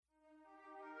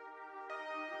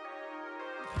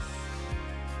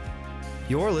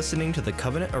You're listening to the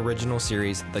Covenant Original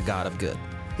Series, The God of Good.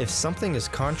 If something is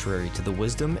contrary to the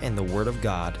wisdom and the Word of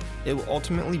God, it will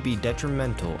ultimately be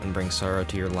detrimental and bring sorrow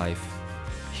to your life.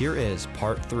 Here is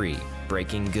Part 3,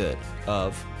 Breaking Good,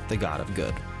 of The God of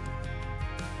Good.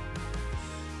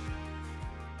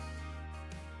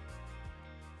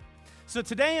 So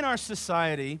today in our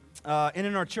society and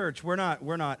in our church, we're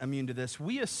not immune to this.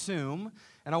 We assume,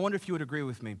 and I wonder if you would agree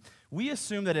with me, we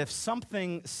assume that if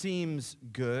something seems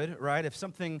good, right, if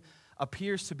something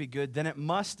appears to be good, then it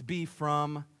must be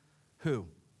from who?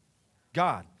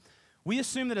 God. We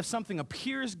assume that if something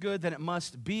appears good, then it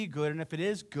must be good, and if it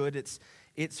is good,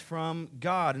 it's from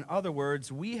God. In other words,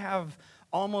 we have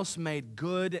almost made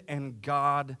good and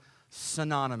God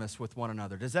synonymous with one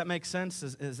another. Does that make sense?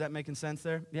 Is that making sense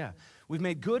there? Yeah. We've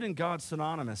made good and God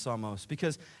synonymous almost,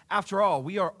 because after all,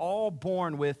 we are all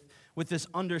born with this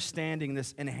understanding,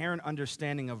 this inherent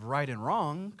understanding of right and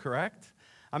wrong, correct?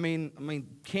 I mean,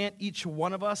 can't each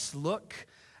one of us look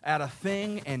at a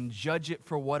thing and judge it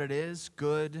for what it is,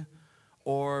 good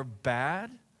or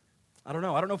bad? I don't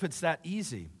know if it's that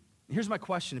easy. Here's my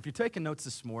question. If you're taking notes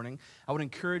this morning, I would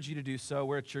encourage you to do so.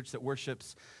 We're a church that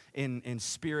worships in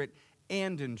spirit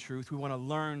and in truth. We want to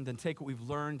learn, then take what we've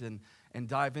learned and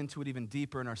dive into it even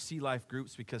deeper in our C Life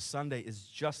groups, because Sunday is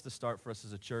just the start for us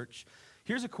as a church.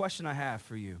 Here's a question I have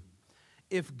for you.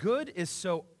 If good is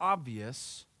so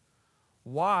obvious,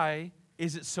 why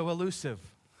is it so elusive?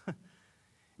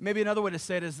 Maybe another way to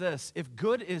say it is this. If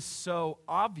good is so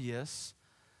obvious,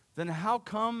 then how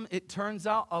come it turns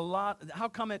out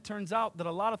that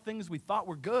a lot of things we thought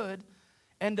were good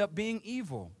end up being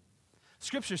evil?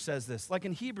 Scripture says this, like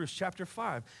in Hebrews chapter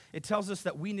 5, it tells us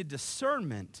that we need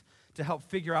discernment to help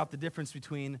figure out the difference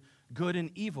between good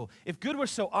and evil. If good were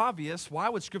so obvious, why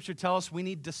would Scripture tell us we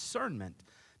need discernment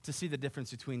to see the difference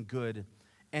between good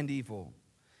and evil?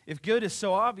 If good is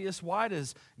so obvious, why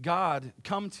does God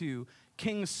come to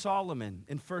King Solomon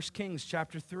in 1 Kings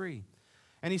chapter 3?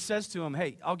 And he says to him,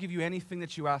 hey, I'll give you anything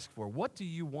that you ask for. What do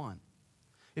you want?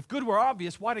 If good were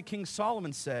obvious, why did King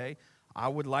Solomon say, I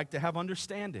would like to have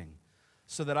understanding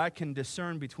so that I can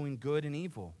discern between good and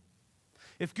evil?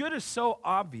 If good is so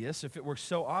obvious, if it were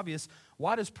so obvious,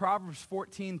 why does Proverbs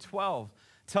 14:12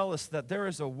 tell us that there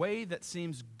is a way that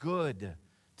seems good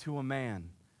to a man,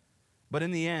 but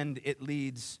in the end it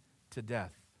leads to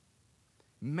death?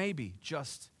 Maybe,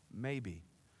 just maybe,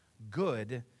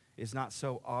 good is not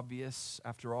so obvious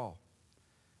after all.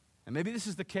 And maybe this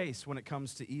is the case when it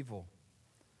comes to evil.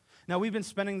 Now, we've been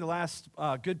spending the last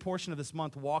good portion of this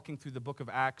month walking through the book of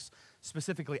Acts,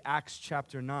 specifically Acts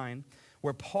chapter 9,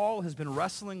 where Paul has been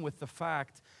wrestling with the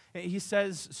fact, he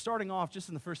says, starting off just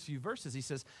in the first few verses, he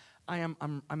says, I'm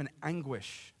in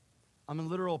anguish. I'm in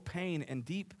literal pain and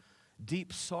deep,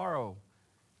 deep sorrow.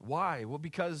 Why? Well,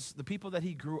 because the people that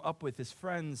he grew up with, his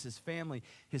friends, his family,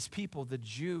 his people, the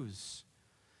Jews,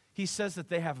 he says that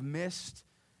they have missed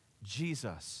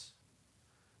Jesus.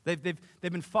 They've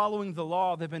been following the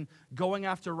law. They've been going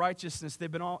after righteousness.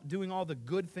 They've been doing all the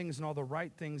good things and all the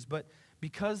right things. But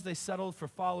because they settled for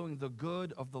following the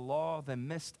good of the law, they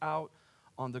missed out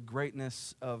on the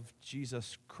greatness of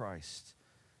Jesus Christ.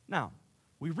 Now,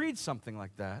 we read something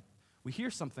like that. We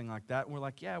hear something like that, and we're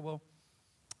like, yeah, well,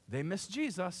 they missed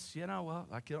Jesus. But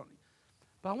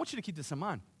I want you to keep this in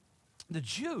mind. The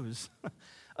Jews,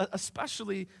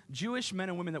 especially Jewish men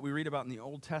and women that we read about in the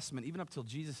Old Testament, even up till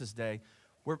Jesus' day,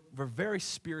 were very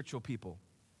spiritual people.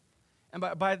 And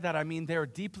by that I mean they were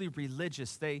deeply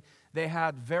religious. They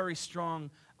had very strong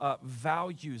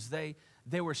values. They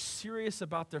were serious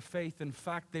about their faith. In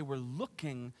fact, they were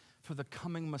looking for the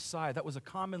coming Messiah. That was a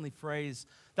common phrase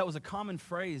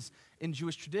in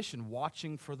Jewish tradition,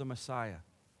 watching for the Messiah.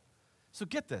 So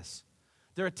get this.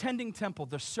 They're attending temple,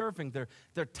 they're serving,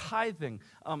 they're tithing.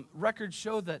 Records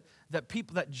show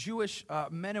that Jewish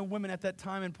men and women at that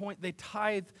time and point, they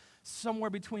tithe somewhere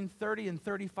between 30 and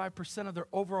 35% of their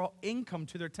overall income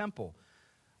to their temple,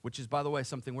 which is, by the way,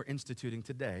 something we're instituting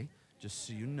today, just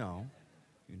so you know.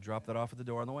 You can drop that off at the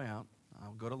door on the way out.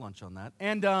 I'll go to lunch on that.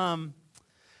 And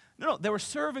no, they were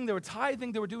serving, they were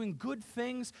tithing, they were doing good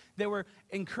things, they were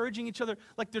encouraging each other.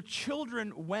 Like their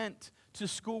children went to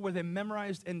school where they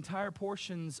memorized entire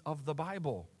portions of the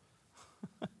Bible.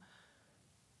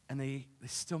 And they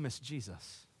still missed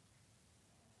Jesus.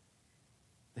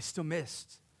 They still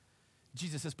missed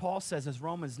Jesus. As Paul says, as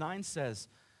Romans 9 says,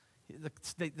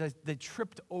 they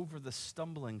tripped over the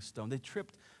stumbling stone. They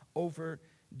tripped over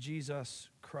Jesus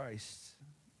Christ.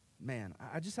 Man,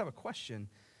 I just have a question.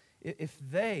 If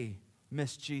they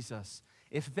missed Jesus,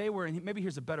 if they were, and maybe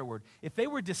here's a better word, if they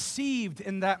were deceived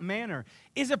in that manner,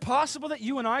 is it possible that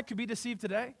you and I could be deceived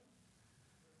today?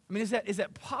 I mean, is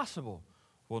that possible?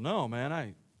 Well, no, man,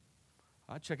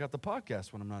 I check out the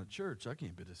podcast when I'm not at church. I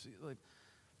can't be deceived. Like,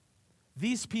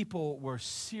 these people were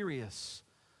serious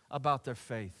about their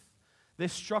faith. They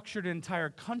structured an entire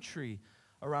country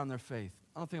around their faith.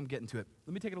 I don't think I'm getting to it.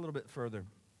 Let me take it a little bit further.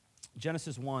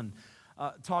 Genesis 1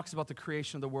 talks about the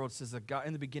creation of the world. It says that God,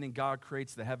 in the beginning, God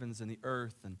creates the heavens and the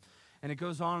earth. And it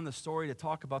goes on in the story to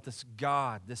talk about this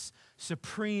God, this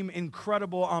supreme,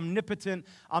 incredible, omnipotent,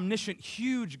 omniscient,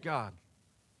 huge God.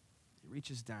 He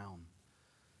reaches down.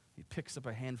 He picks up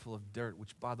a handful of dirt,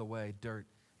 which, by the way, dirt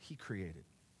he created.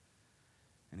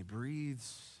 And he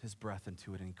breathes his breath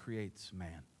into it, and he creates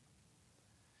man.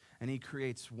 And he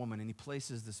creates woman, and he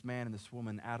places this man and this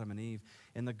woman, Adam and Eve,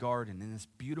 in the garden, in this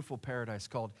beautiful paradise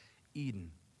called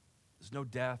Eden. There's no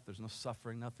death, there's no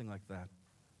suffering, nothing like that.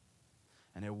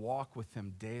 And they walk with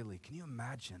him daily. Can you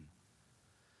imagine?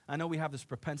 I know we have this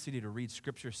propensity to read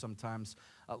Scripture sometimes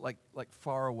like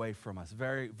far away from us,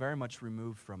 very, very much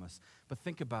removed from us. But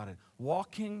think about it.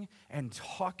 Walking and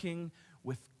talking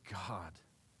with God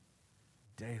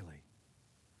daily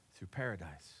through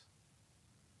paradise.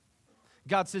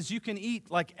 God says you can eat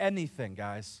like anything,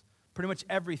 guys, pretty much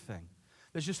everything.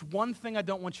 There's just one thing I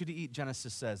don't want you to eat,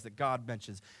 Genesis says, that God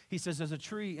mentions. He says there's a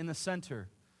tree in the center,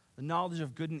 the knowledge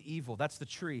of good and evil. That's the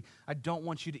tree. I don't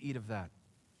want you to eat of that.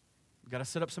 You've got to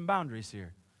set up some boundaries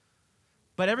here.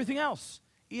 But everything else,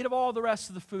 eat of all the rest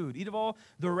of the food. Eat of all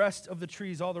the rest of the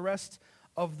trees, all the rest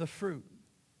of the fruit.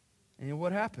 And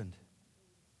what happened?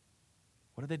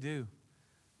 What did they do?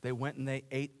 They went and they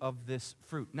ate of this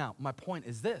fruit. Now, my point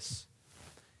is this.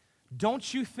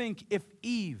 Don't you think if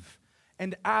Eve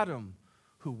and Adam,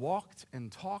 who walked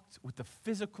and talked with the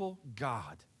physical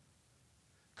God,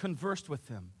 conversed with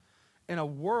him in a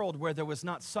world where there was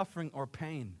not suffering or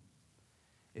pain,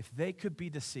 if they could be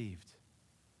deceived,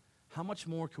 how much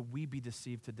more could we be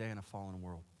deceived today in a fallen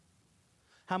world?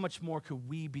 How much more could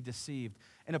we be deceived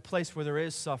in a place where there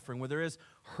is suffering, where there is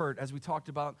hurt, as we talked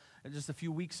about just a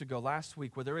few weeks ago, last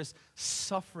week, where there is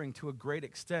suffering to a great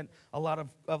extent, a lot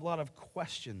of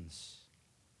questions.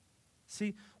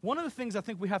 See, one of the things I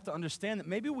think we have to understand that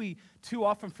maybe we too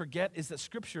often forget is that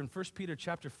Scripture in 1 Peter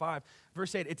chapter 5,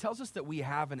 verse 8, it tells us that we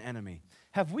have an enemy.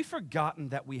 Have we forgotten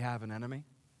that we have an enemy?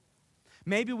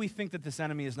 Maybe we think that this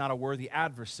enemy is not a worthy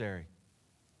adversary.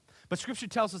 But Scripture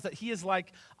tells us that he is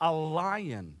like a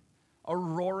lion, a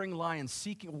roaring lion,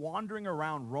 wandering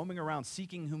around, roaming around,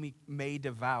 seeking whom he may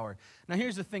devour. Now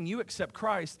here's the thing, you accept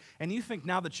Christ, and you think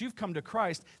now that you've come to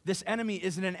Christ, this enemy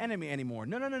isn't an enemy anymore.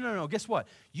 No. Guess what?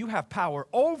 You have power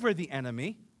over the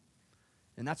enemy,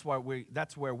 and that's where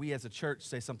we as a church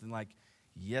say something like,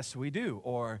 yes, we do,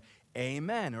 or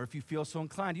amen, or if you feel so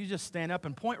inclined, you just stand up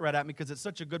and point right at me because it's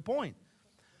such a good point.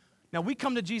 Now we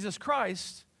come to Jesus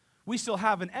Christ, we still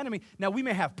have an enemy. Now, we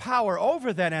may have power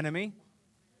over that enemy.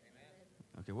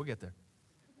 Amen. Okay, we'll get there.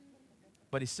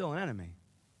 But he's still an enemy.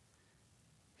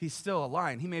 He's still a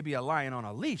lion. He may be a lion on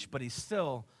a leash, but he's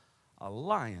still a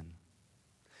lion.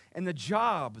 And the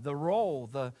job, the role,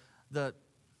 the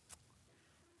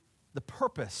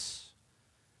purpose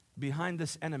behind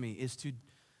this enemy is to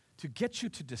get you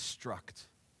to destruct,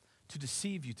 to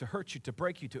deceive you, to hurt you, to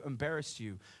break you, to embarrass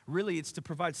you. Really, it's to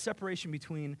provide separation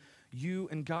between you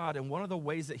and God. And one of the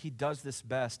ways that he does this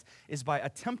best is by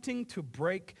attempting to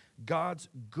break God's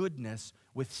goodness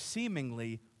with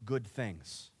seemingly good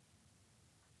things.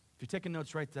 If you're taking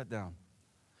notes, write that down.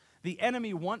 The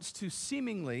enemy wants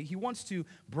to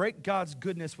break God's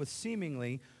goodness with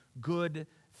seemingly good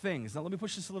things. Now, let me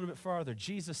push this a little bit farther.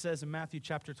 Jesus says in Matthew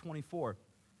chapter 24,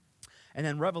 and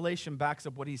then Revelation backs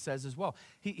up what he says as well.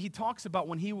 He talks about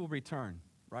when he will return,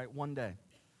 right, one day.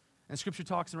 And Scripture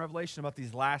talks in Revelation about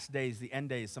these last days, the end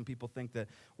days. Some people think that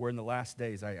we're in the last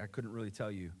days. I couldn't really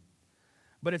tell you.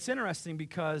 But it's interesting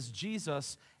because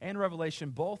Jesus and Revelation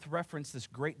both reference this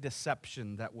great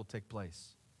deception that will take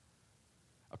place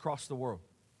across the world.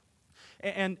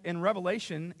 And in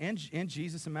Revelation and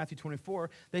Jesus in Matthew 24,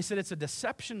 they said it's a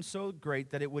deception so great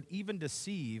that it would even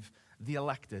deceive the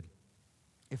elected,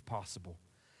 if possible.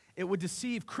 It would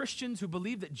deceive Christians who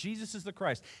believe that Jesus is the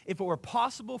Christ. If it were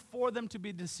possible for them to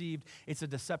be deceived, it's a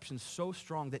deception so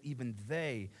strong that even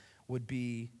they would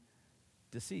be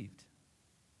deceived.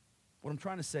 What I'm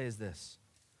trying to say is this.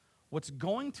 What's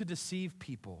going to deceive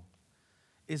people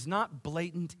is not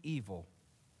blatant evil.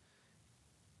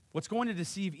 What's going to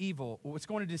deceive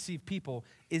people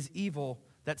is evil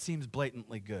that seems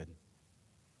blatantly good.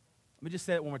 Let me just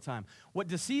say it one more time. What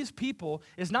deceives people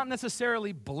is not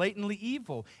necessarily blatantly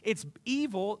evil. It's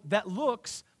evil that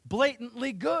looks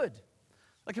blatantly good.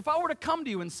 Like if I were to come to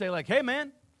you and say like, hey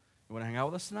man, you want to hang out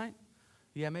with us tonight?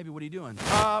 Yeah, maybe. What are you doing?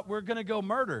 We're going to go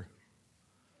murder.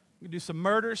 We're going to do some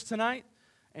murders tonight.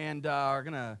 and are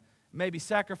going to maybe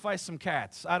sacrifice some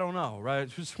cats. I don't know, right?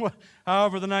 Just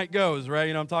however the night goes, right?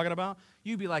 You know what I'm talking about?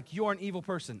 You'd be like, you're an evil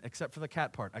person, except for the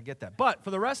cat part. I get that. But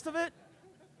for the rest of it,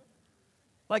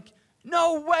 like,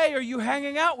 no way are you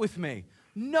hanging out with me.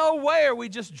 No way are we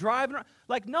just driving around.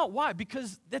 Like, no, why?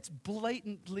 Because that's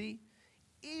blatantly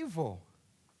evil.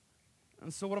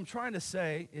 And so what I'm trying to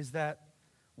say is that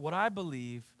what I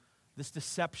believe this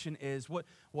deception is, what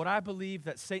I believe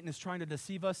that Satan is trying to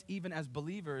deceive us, even as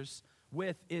believers,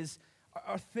 with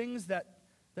are things that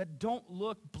don't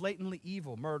look blatantly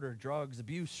evil. Murder, drugs,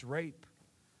 abuse, rape.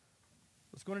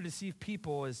 What's going to deceive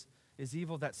people is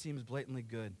evil that seems blatantly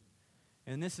good.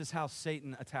 And this is how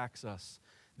Satan attacks us.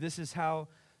 This is how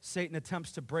Satan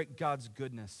attempts to break God's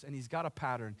goodness. And he's got a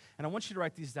pattern. And I want you to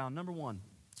write these down. Number one,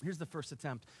 here's the first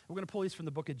attempt. We're going to pull these from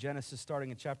the book of Genesis,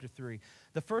 starting in chapter 3.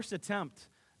 The first attempt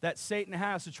that Satan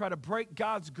has to try to break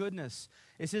God's goodness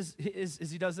is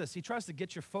he does this. He tries to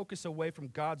get your focus away from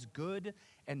God's good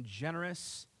and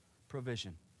generous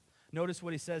provision. Notice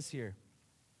what he says here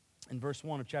in verse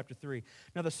 1 of chapter 3.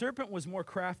 Now the serpent was more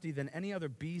crafty than any other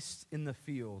beast in the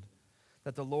field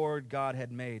that the Lord God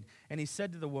had made. And he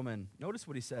said to the woman, notice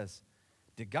what he says,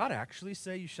 did God actually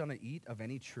say you shall not eat of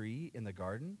any tree in the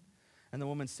garden? And the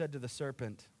woman said to the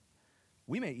serpent,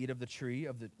 we may eat of the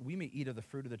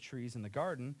fruit of the trees in the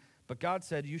garden, but God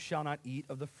said, you shall not eat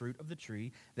of the fruit of the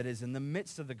tree that is in the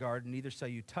midst of the garden, neither shall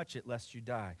you touch it, lest you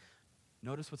die.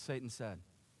 Notice what Satan said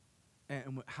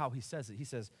and how he says it. He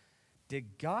says,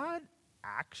 did God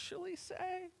actually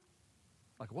say?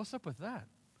 Like, what's up with that?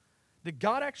 Did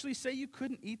God actually say you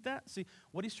couldn't eat that? See,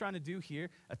 what he's trying to do here,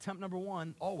 attempt number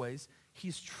one, always,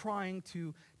 he's trying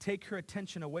to take her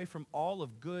attention away from all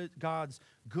of God's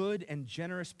good and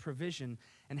generous provision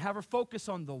and have her focus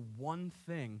on the one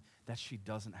thing that she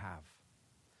doesn't have.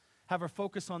 Have her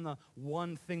focus on the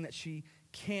one thing that she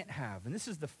can't have. And this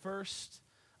is the first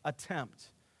attempt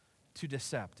to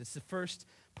decept. It's the first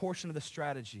portion of the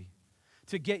strategy,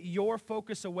 to get your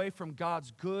focus away from God's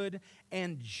good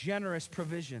and generous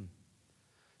provision.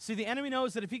 See, the enemy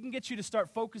knows that if he can get you to start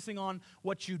focusing on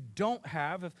what you don't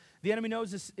have, if the enemy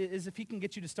knows is if he can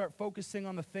get you to start focusing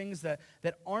on the things that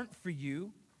aren't for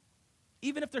you,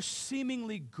 even if they're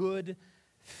seemingly good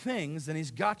things, then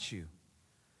he's got you.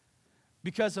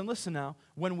 Because, and listen now,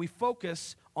 when we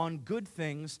focus on good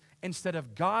things instead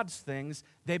of God's things,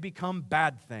 they become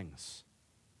bad things.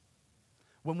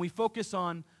 When we focus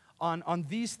on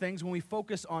these things, when we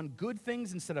focus on good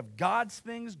things instead of God's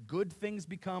things, good things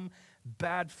become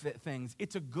bad things.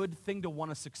 It's a good thing to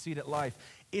want to succeed at life.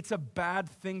 It's a bad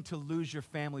thing to lose your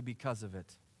family because of it.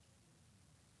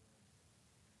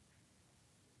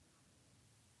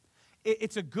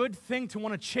 It's a good thing to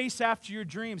want to chase after your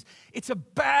dreams. It's a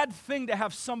bad thing to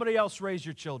have somebody else raise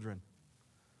your children.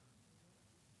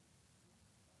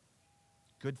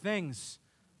 Good things.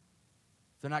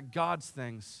 They're not God's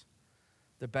things.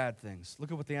 They're bad things.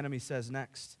 Look at what the enemy says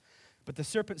next. But the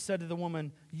serpent said to the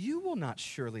woman, you will not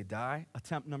surely die.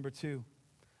 Attempt number two.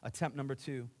 Attempt number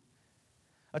two.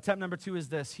 Attempt number two is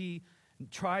this. He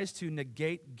tries to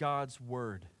negate God's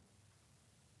word.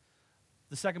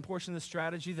 The second portion of the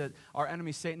strategy that our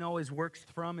enemy Satan always works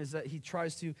from is that he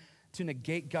tries to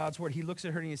negate God's word. He looks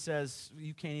at her and he says,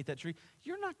 you can't eat that tree.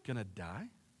 You're not going to die.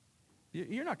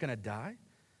 You're not going to die.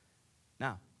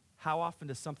 Now, how often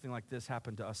does something like this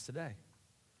happen to us today?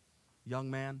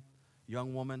 Young man,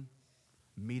 young woman,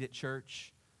 meet at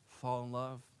church, fall in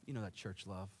love. You know that church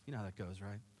love. You know how that goes,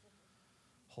 right?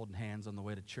 Holding hands on the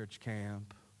way to church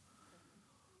camp,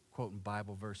 quoting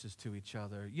Bible verses to each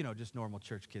other. You know, just normal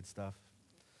church kid stuff.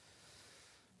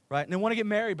 Right? And they want to get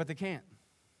married, but they can't.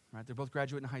 Right? They're both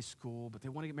graduating high school, but they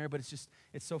want to get married, but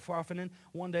it's so far off. And then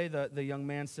one day the young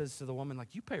man says to the woman,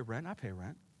 like, you pay rent, I pay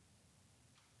rent.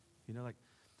 You know, like,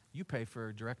 you pay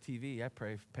for DirecTV, I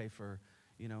pay for,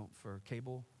 for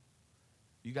cable.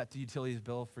 You got the utilities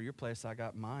bill for your place, I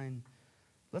got mine.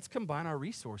 Let's combine our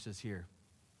resources here.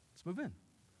 Let's move in.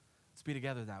 Let's be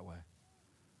together that way.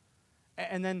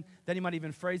 And then he might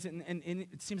even phrase it, and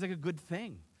it seems like a good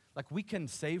thing. Like, we can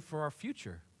save for our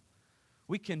future.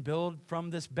 We can build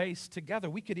from this base together.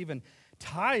 We could even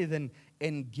tithe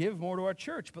and give more to our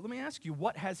church. But let me ask you,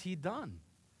 what has he done?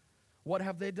 What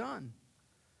have they done?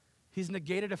 He's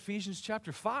negated Ephesians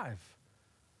chapter 5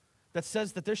 that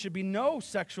says that there should be no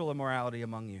sexual immorality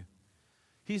among you.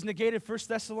 He's negated 1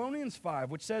 Thessalonians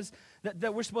 5, which says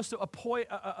that we're supposed to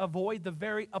avoid the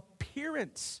very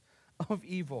appearance of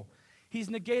evil. He's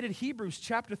negated Hebrews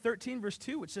chapter 13, verse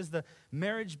 2, which says the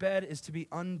marriage bed is to be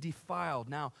undefiled.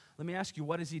 Now, let me ask you,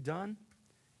 what has he done?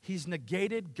 He's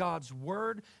negated God's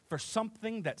word for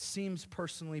something that seems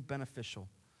personally beneficial.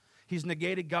 He's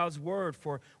negated God's word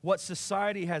for what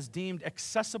society has deemed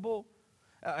acceptable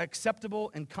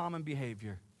and common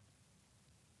behavior.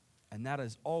 And that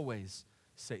is always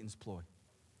Satan's ploy.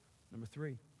 Number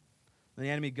 3. The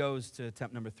enemy goes to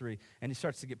attempt number 3, and he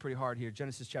starts to get pretty hard here.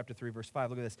 Genesis chapter 3, verse 5,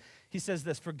 look at this. He says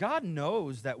this, "For God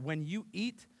knows that when you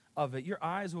eat of it, your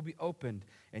eyes will be opened,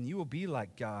 and you will be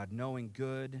like God, knowing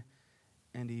good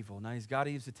and evil." Now, he's got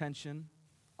Eve's attention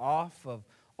off of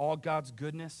all God's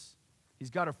goodness. He's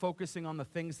got her focusing on the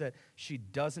things that she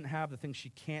doesn't have, the things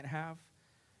she can't have.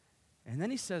 And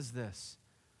then he says this,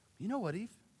 "You know what,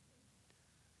 Eve?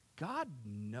 God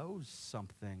knows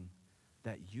something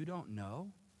that you don't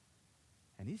know,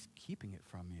 and he's keeping it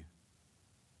from you."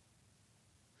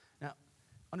 Now,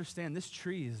 understand, this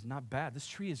tree is not bad. This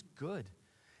tree is good.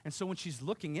 And so when she's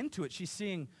looking into it, she's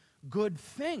seeing good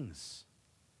things.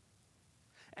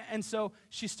 And so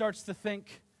she starts to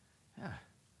think, yeah,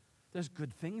 there's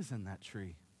good things in that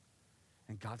tree,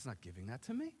 and God's not giving that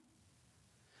to me.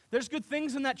 There's good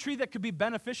things in that tree that could be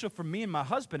beneficial for me and my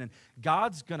husband, and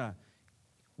God's going to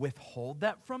withhold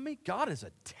that from me? God is a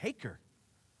taker.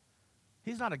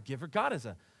 He's not a giver. God is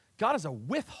a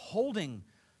withholding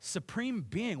supreme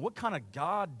being. What kind of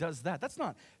God does that? That's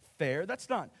not fair. That's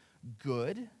not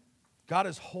good. God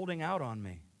is holding out on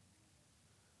me.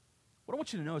 What I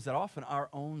want you to know is that often our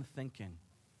own thinking,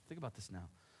 think about this now,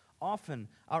 often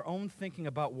our own thinking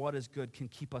about what is good can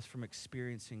keep us from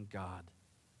experiencing God.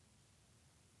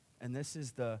 And this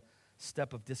is the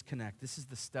step of disconnect. This is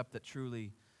the step that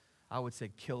truly, I would say,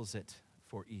 kills it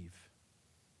for Eve.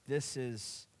 This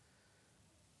is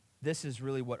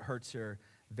really what hurts her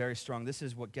very strong. This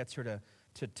is what gets her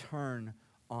to turn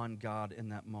on God in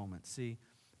that moment. See,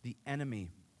 the enemy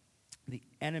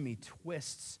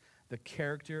twists the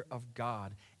character of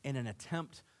God in an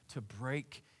attempt to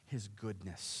break his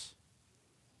goodness.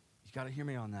 You got to hear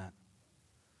me on that.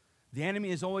 The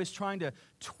enemy is always trying to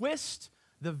twist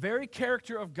the very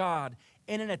character of God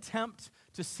in an attempt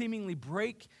to seemingly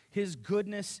break his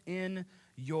goodness in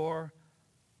your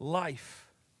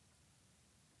life.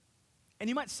 And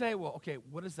you might say, well, okay,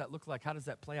 what does that look like? How does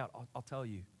that play out? I'll tell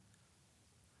you.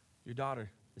 Your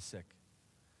daughter is sick.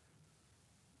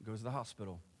 Goes to the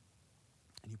hospital.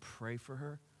 And you pray for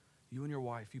her. You and your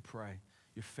wife, you pray.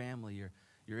 Your family,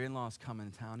 your in-laws come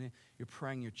in town. You're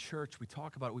praying. Your church, we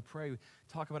talk about it. We pray. We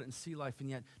talk about it in Sea Life. And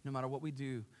yet, no matter what we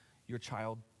do, your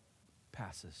child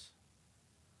passes.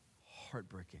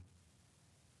 Heartbreaking.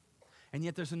 And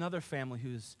yet there's another family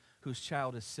whose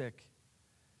child is sick.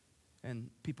 And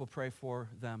people pray for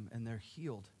them, and they're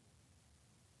healed.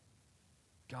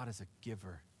 God is a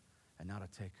giver and not a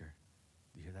taker.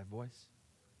 Do you hear that voice?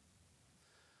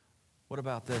 What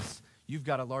about this? You've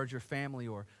got a larger family,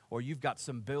 or you've got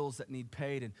some bills that need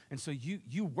paid, and so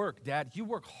you work, Dad. You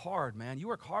work hard, man. You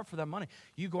work hard for that money.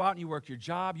 You go out and you work your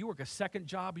job. You work a second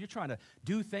job. You're trying to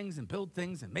do things and build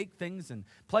things and make things and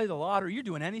play the lottery. You're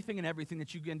doing anything and everything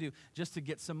that you can do just to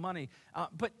get some money.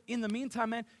 But in the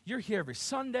meantime, man, you're here every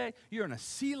Sunday. You're in a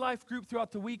Sea Life group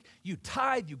throughout the week. You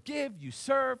tithe, you give, you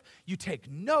serve, you take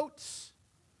notes.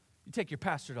 You take your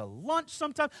pastor to lunch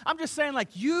sometimes. I'm just saying, like,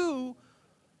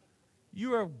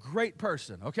 you're a great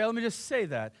person, okay? Let me just say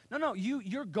that. No,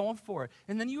 you're going for it.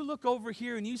 And then you look over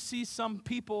here and you see some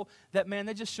people that, man,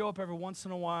 they just show up every once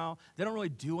in a while. They don't really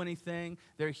do anything.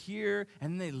 They're here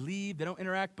and then they leave. They don't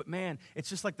interact. But, man, it's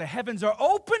just like the heavens are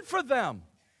open for them.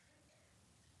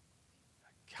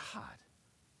 God,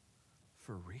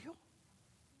 for real?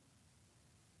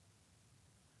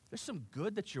 There's some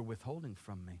good that you're withholding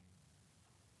from me.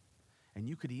 And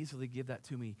you could easily give that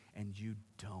to me, and you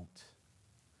don't.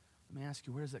 Let me ask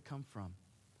you, where does that come from?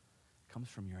 It comes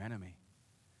from your enemy,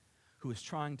 who is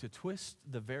trying to twist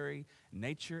the very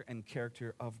nature and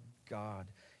character of God.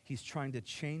 He's trying to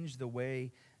change the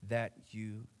way that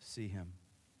you see him.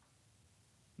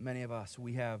 Many of us,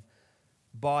 we have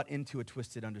bought into a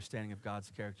twisted understanding of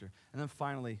God's character. And then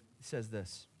finally, he says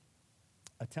this,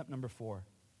 attempt number 4.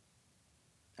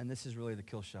 And this is really the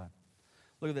kill shot.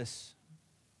 Look at this.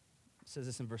 It says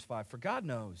this in verse 5. For God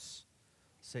knows,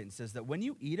 Satan says, that when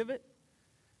you eat of it,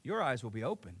 your eyes will be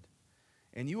opened,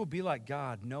 and you will be like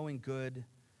God, knowing good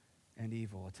and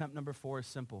evil. Attempt number 4 is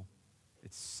simple.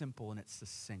 It's simple and it's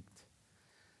succinct.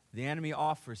 The enemy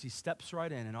offers, he steps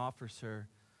right in and offers her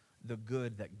the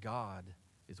good that God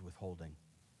is withholding.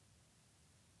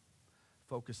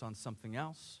 Focus on something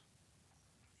else.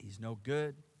 He's no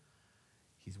good.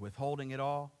 He's withholding it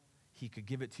all. He could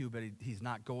give it to you, but he's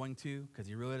not going to because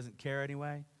he really doesn't care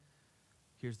anyway.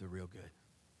 Here's the real good.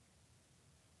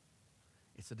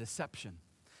 It's a deception.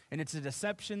 And it's a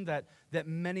deception that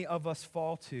many of us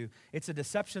fall to. It's a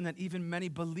deception that even many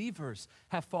believers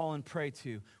have fallen prey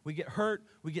to. We get hurt,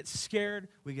 we get scared,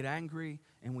 we get angry,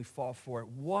 and we fall for it.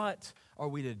 What are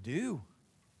we to do?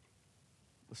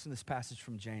 Listen to this passage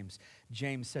from James.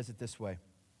 James says it this way.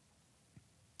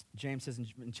 James says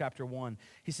in chapter 1,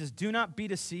 he says, "Do not be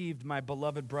deceived, my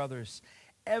beloved brothers.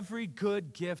 Every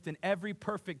good gift and every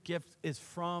perfect gift is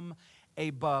from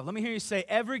above." Let me hear you say,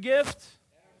 every gift,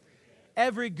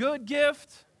 every good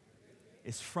gift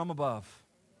is from above.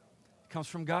 It comes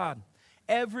from God.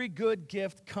 Every good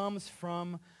gift comes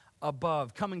from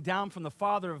above, coming down from the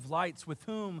Father of lights, with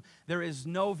whom there is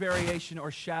no variation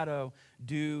or shadow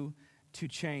due to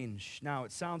change. Now,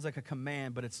 it sounds like a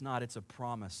command, but it's not. It's a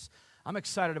promise. I'm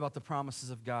excited about the promises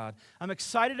of God. I'm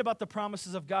excited about the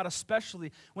promises of God,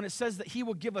 especially when it says that He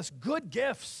will give us good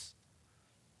gifts.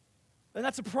 And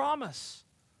that's a promise.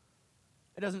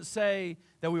 It doesn't say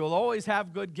that we will always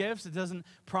have good gifts. It doesn't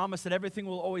promise that everything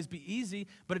will always be easy,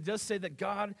 but it does say that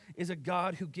God is a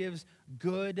God who gives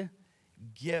good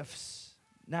gifts.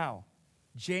 Now,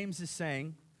 James is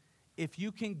saying, if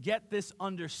you can get this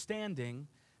understanding,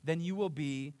 then you will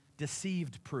be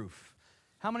deceived proof.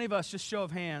 How many of us, just show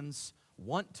of hands,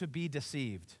 want to be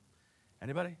deceived?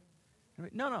 Anybody?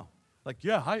 No. Like,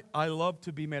 yeah, I love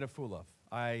to be made a fool of.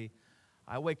 I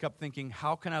wake up thinking,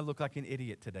 how can I look like an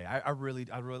idiot today? I really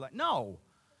like, no.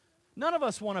 None of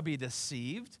us want to be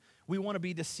deceived. We want to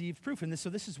be deceived proof. And so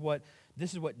this is what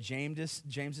James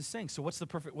is saying. So what's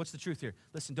the truth here?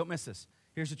 Listen, don't miss this.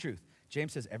 Here's the truth.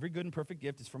 James says, every good and perfect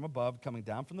gift is from above, coming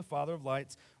down from the Father of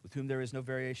lights, with whom there is no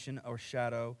variation or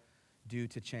shadow due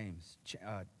to change.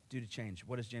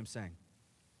 What is James saying?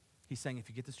 He's saying if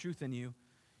you get this truth in you,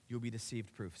 you'll be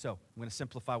deceived proof. So I'm going to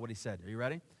simplify what he said. Are you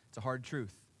ready? It's a hard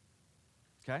truth.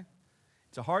 Okay?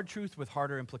 It's a hard truth with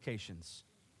harder implications.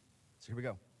 So here we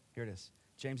go. Here it is.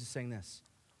 James is saying this.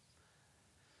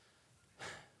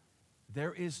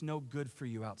 There is no good for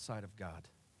you outside of God.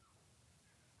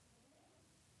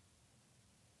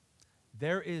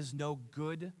 There is no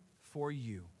good for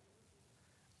you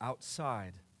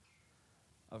outside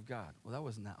of God. Well, that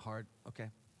wasn't that hard.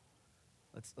 Okay.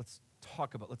 Let's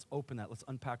talk about, let's open that. Let's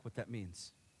unpack what that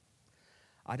means.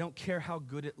 I don't care how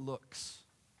good it looks,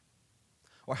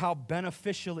 or how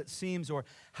beneficial it seems, or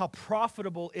how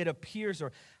profitable it appears,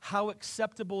 or how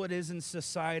acceptable it is in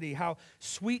society, how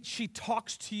sweet she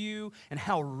talks to you, and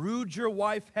how rude your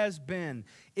wife has been.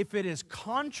 If it is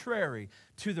contrary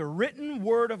to the written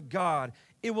word of God,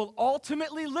 it will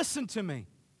ultimately, listen to me,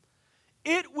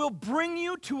 it will bring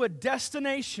you to a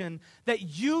destination that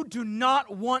you do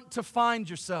not want to find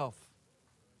yourself.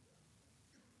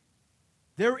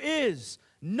 There is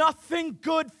nothing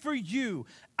good for you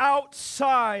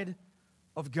outside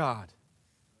of God.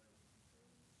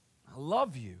 I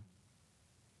love you.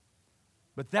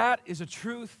 But that is a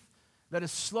truth that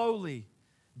is slowly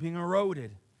being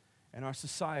eroded in our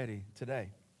society today.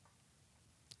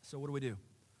 So what do?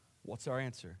 What's our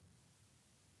answer?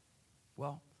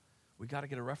 Well, we got to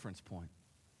get a reference point.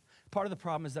 Part of the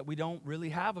problem is that we don't really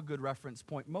have a good reference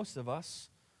point, most of us.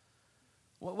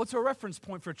 What's our reference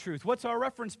point for truth? What's our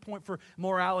reference point for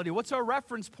morality? What's our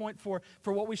reference point for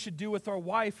what we should do with our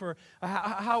wife, or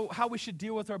how we should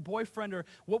deal with our boyfriend, or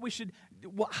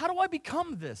how do I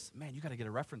become this? Man, you got to get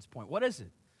a reference point. What is it?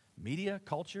 Media,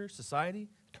 culture, society,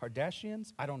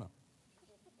 Kardashians? I don't know.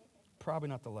 Probably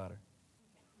not the latter.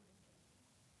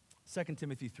 2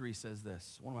 Timothy 3 says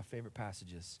this, one of my favorite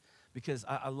passages, because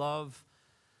I love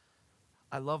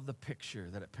the picture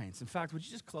that it paints. In fact, would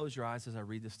you just close your eyes as I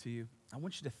read this to you? I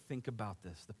want you to think about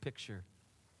this, the picture.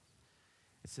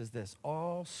 It says this,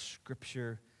 all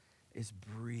Scripture is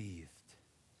breathed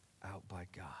out by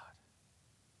God.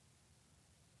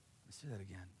 Let's do that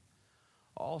again.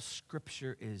 All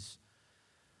Scripture is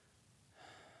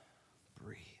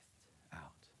breathed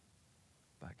out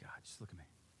by God. Just look at me.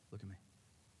 Look at me.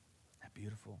 Isn't that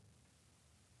beautiful?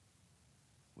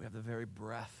 We have the very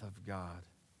breath of God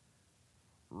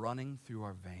running through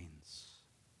our veins.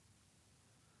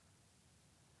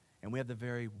 And we have the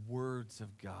very words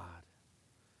of God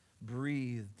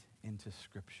breathed into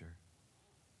Scripture.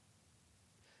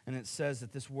 And it says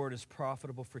that this word is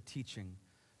profitable for teaching,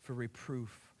 for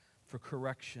reproof, for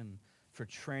correction, for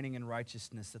training in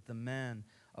righteousness, that the man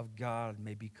of God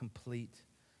may be complete,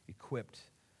 equipped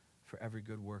for every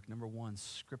good work. Number one,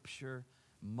 Scripture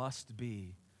must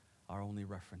be our only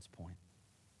reference point.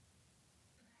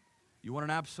 You want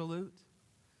an absolute?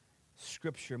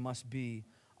 Scripture must be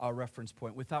our reference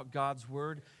point. Without God's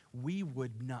word, we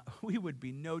would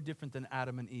be no different than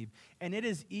Adam and Eve. And it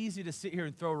is easy to sit here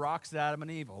and throw rocks at Adam and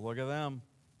Eve. Oh, look at them.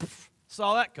 Pff,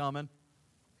 saw that coming.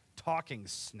 talking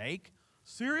snake?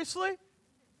 Seriously?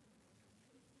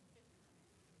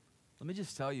 Let me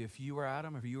just tell you, if you were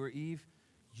Adam, if you were Eve,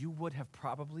 you would have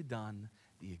probably done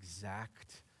the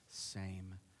exact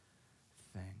same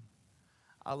thing.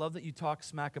 I love that you talk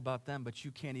smack about them, but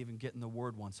you can't even get in the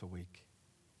Word once a week.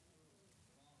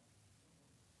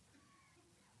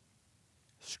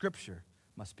 Scripture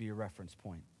must be your reference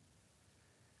point.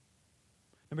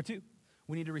 Number 2,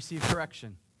 we need to receive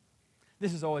correction.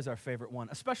 This is always our favorite one,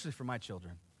 especially for my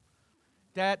children.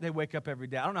 Dad, they wake up every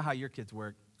day. I don't know how your kids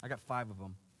work. I got 5 of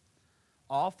them.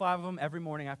 All 5 of them, every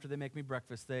morning after they make me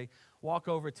breakfast, they walk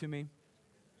over to me.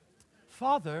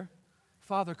 Father,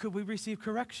 could we receive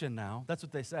correction now? That's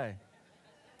what they say.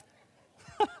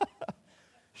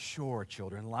 Sure,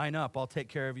 children, line up. I'll take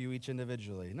care of you each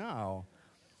individually. No.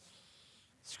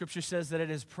 Scripture says that it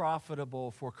is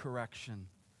profitable for correction.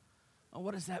 Well,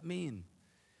 what does that mean?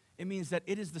 It means that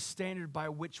it is the standard by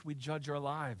which we judge our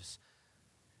lives.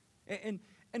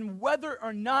 And whether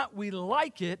or not we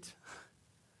like it,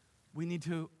 we need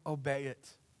to obey it.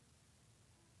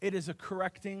 It is a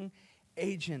correcting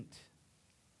agent.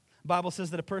 The Bible says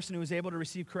that a person who is able to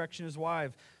receive correction is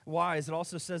wise. It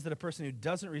also says that a person who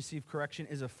doesn't receive correction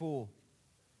is a fool.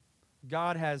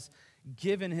 God has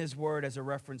given his word as a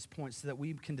reference point so that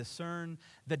we can discern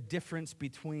the difference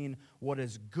between what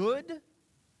is good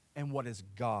and what is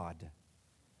God.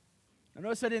 Now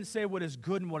notice I didn't say what is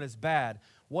good and what is bad.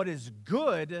 What is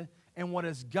good and what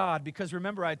is God? Because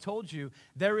remember, I told you,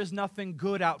 there is nothing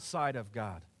good outside of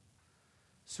God.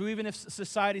 So even if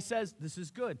society says this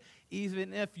is good,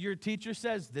 even if your teacher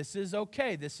says this is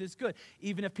okay, this is good,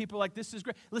 even if people are like this is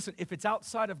great, listen, if it's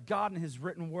outside of God and his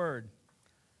written word,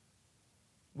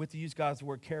 we have to use God's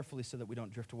word carefully so that we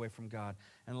don't drift away from God.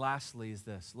 And lastly is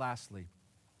this. Lastly,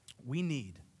 we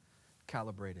need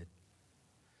calibrated.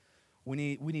 We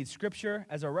need Scripture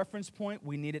as our reference point.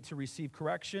 We need it to receive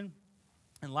correction.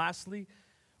 And lastly,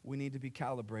 we need to be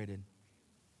calibrated.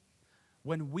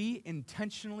 When we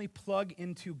intentionally plug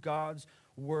into God's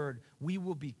word, we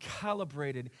will be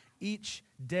calibrated each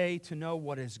day to know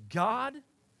what is God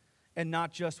and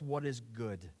not just what is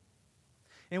good.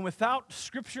 And without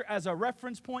Scripture as a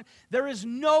reference point, there is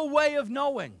no way of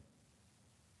knowing.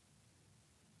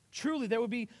 Truly, there would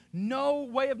be no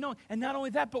way of knowing. And not only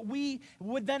that, but we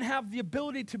would then have the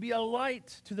ability to be a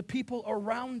light to the people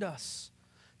around us.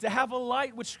 To have a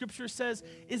light, which Scripture says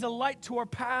is a light to our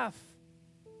path.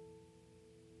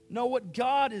 Know what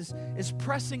God is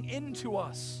pressing into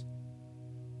us.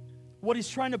 What he's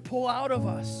trying to pull out of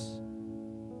us.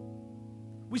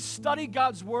 We study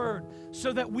God's word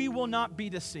so that we will not be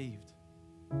deceived.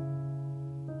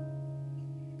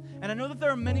 And I know that there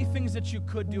are many things that you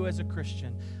could do as a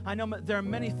Christian. I know there are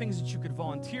many things that you could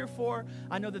volunteer for.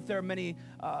 I know that there are many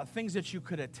things that you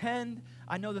could attend.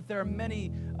 I know that there are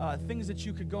many things that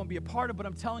you could go and be a part of. But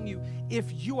I'm telling you,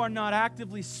 if you are not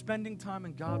actively spending time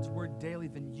in God's word daily,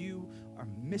 then you are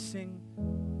missing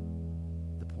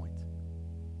the point.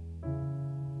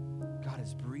 God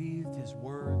has breathed his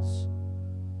words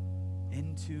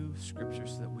into Scripture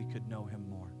so that we could know him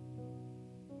more.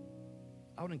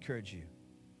 I would encourage you.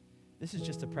 This is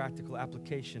just a practical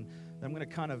application that I'm going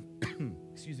to kind of,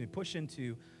 push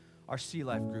into our Sea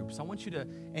Life groups. I want you to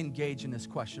engage in this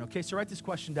question, okay? So write this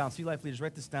question down. Sea Life leaders,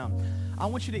 write this down. I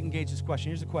want you to engage this question.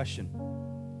 Here's the question.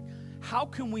 How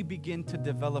can we begin to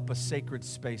develop a sacred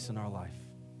space in our life?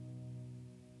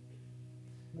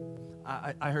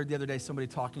 I heard the other day somebody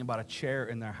talking about a chair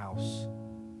in their house.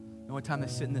 The only time they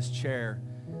sit in this chair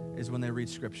is when they read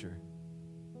Scripture.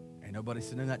 Ain't nobody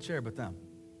sitting in that chair but them.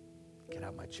 Get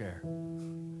out my chair.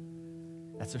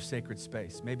 That's their sacred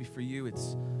space. Maybe for you,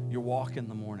 it's your walk in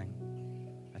the morning.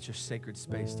 That's your sacred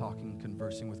space, talking,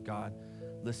 conversing with God,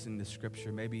 listening to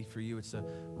Scripture. Maybe for you, it's a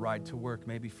ride to work.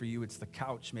 Maybe for you, it's the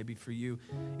couch. Maybe for you,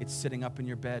 it's sitting up in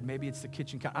your bed. Maybe it's the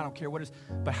kitchen couch. I don't care what it is.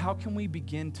 But how can we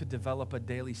begin to develop a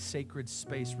daily sacred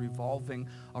space revolving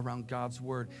around God's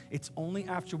word? It's only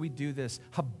after we do this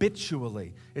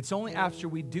habitually. It's only after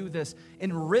we do this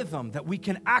in rhythm that we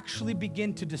can actually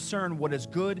begin to discern what is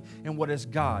good and what is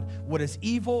God. What is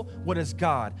evil, what is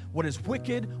God. What is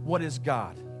wicked, what is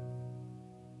God.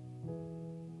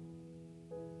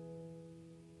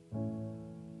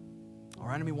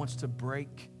 Our enemy wants to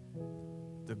break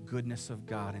the goodness of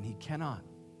God, and he cannot.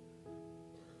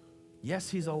 Yes,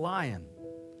 he's a lion,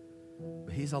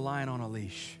 but he's a lion on a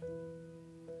leash.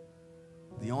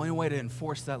 The only way to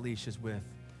enforce that leash is with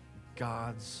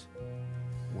God's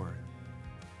word.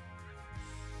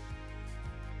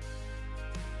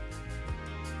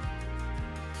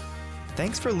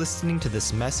 Thanks for listening to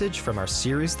this message from our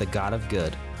series, The God of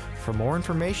Good. For more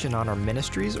information on our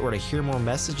ministries or to hear more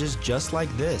messages just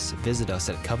like this, visit us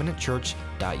at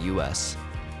covenantchurch.us.